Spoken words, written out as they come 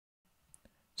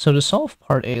So to solve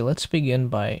part A, let's begin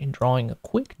by drawing a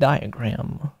quick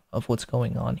diagram of what's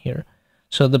going on here.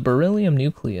 So the beryllium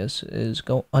nucleus is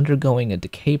undergoing a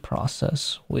decay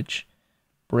process, which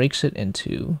breaks it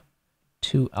into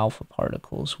two alpha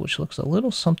particles, which looks a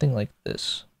little something like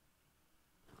this.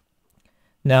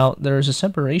 Now, there is a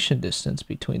separation distance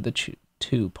between the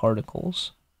two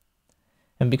particles.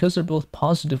 And because they're both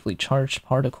positively charged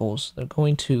particles, they're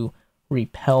going to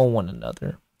repel one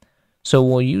another. So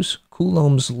we'll use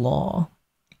Coulomb's law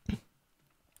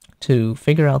to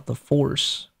figure out the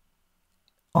force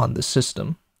on the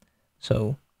system.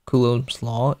 So Coulomb's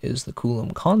law is the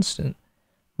Coulomb constant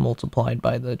multiplied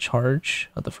by the charge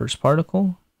of the first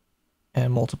particle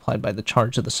and multiplied by the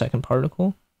charge of the second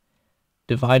particle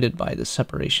divided by the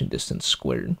separation distance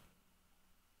squared.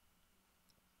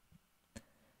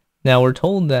 Now we're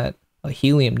told that a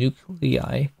helium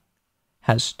nuclei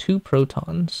has two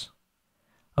protons.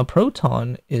 A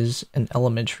proton is an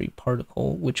elementary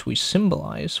particle, which we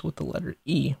symbolize with the letter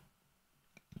E.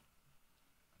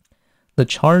 The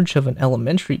charge of an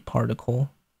elementary particle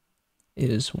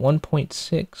is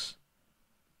 1.6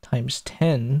 times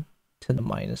 10 to the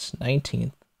minus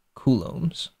 19th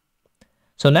coulombs.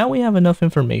 So now we have enough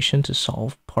information to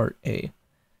solve part A.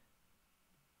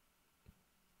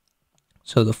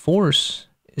 So the force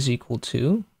is equal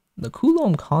to, the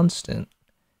Coulomb constant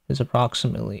is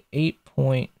approximately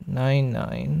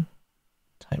 8.99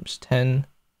 times 10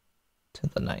 to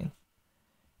the 9th.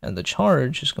 And the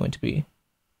charge is going to be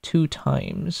 2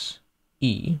 times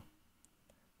E,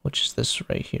 which is this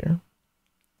right here,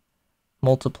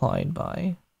 multiplied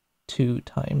by 2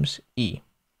 times E.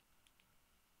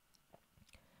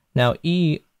 Now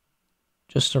E,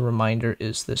 just a reminder,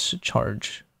 is this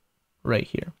charge right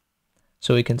here.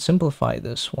 So we can simplify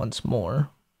this once more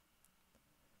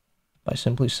by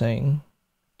simply saying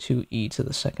 2e to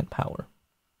the second power.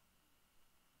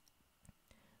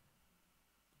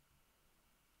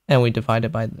 And we divide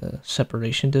it by the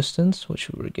separation distance,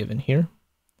 which we were given here.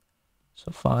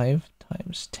 So 5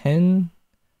 times 10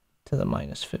 to the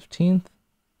minus 15th.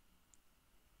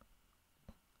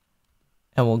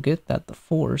 And we'll get that the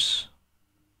force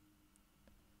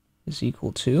is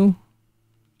equal to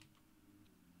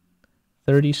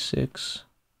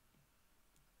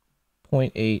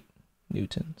 36.8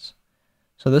 newtons.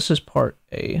 So this is part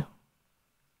A.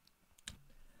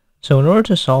 So in order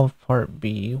to solve part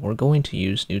B, we're going to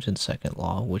use Newton's second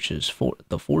law, which is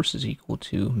the force is equal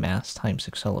to mass times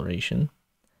acceleration.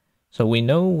 So we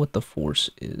know what the force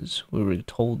is. We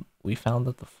found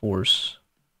that the force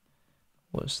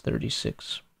was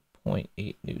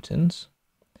 36.8 newtons.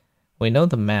 We know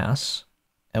the mass,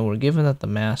 and we're given that the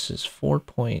mass is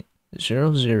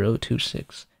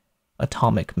 4.0026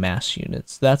 atomic mass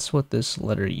units. That's what this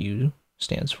letter U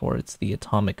stands for. It's the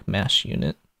atomic mass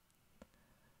unit.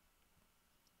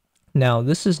 Now,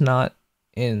 this is not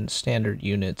in standard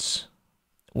units.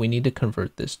 We need to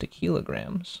convert this to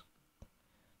kilograms.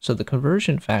 So the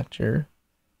conversion factor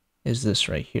is this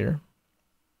right here.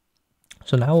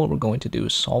 So now what we're going to do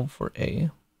is solve for A.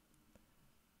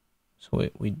 So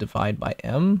we divide by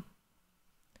m,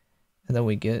 and then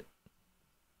we get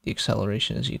the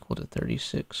acceleration is equal to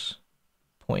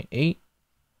 36.8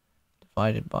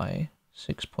 divided by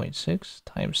 6.6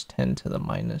 times 10 to the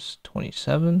minus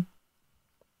 27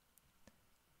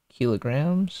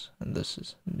 kilograms, and this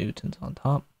is newtons on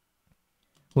top.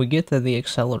 We get that the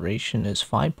acceleration is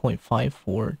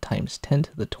 5.54 times 10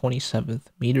 to the 27th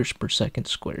meters per second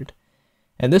squared.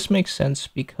 And this makes sense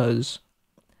because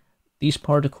these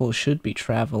particles should be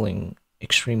traveling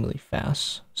extremely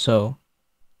fast. So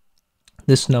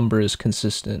this number is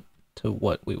consistent to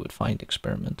what we would find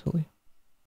experimentally.